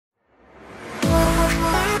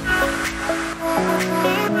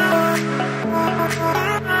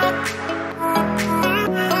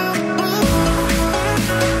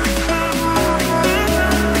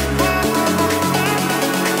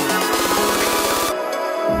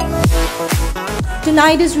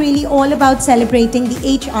Tonight is really all about celebrating the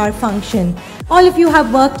HR function. All of you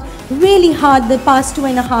have worked really hard the past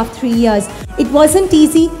 2.5, 3 years. It wasn't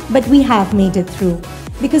easy, but we have made it through.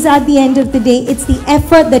 Because at the end of the day, it's the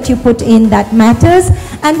effort that you put in that matters.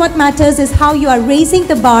 And what matters is how you are raising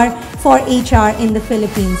the bar for HR in the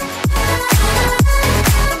Philippines.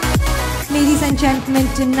 Ladies and gentlemen,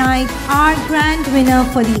 tonight, our grand winner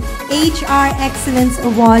for the HR Excellence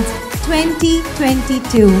Awards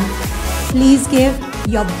 2022. Please give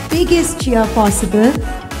your biggest cheer possible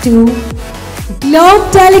to Globe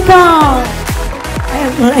Telecom.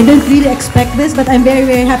 Well, I didn't really expect this, but I'm very,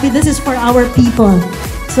 very happy. This is for our people.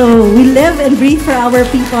 So we live and breathe for our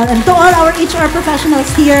people. And to all our HR professionals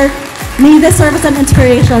here, may this serve as an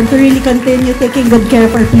inspiration to really continue taking good care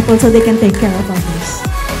of our people so they can take care of others.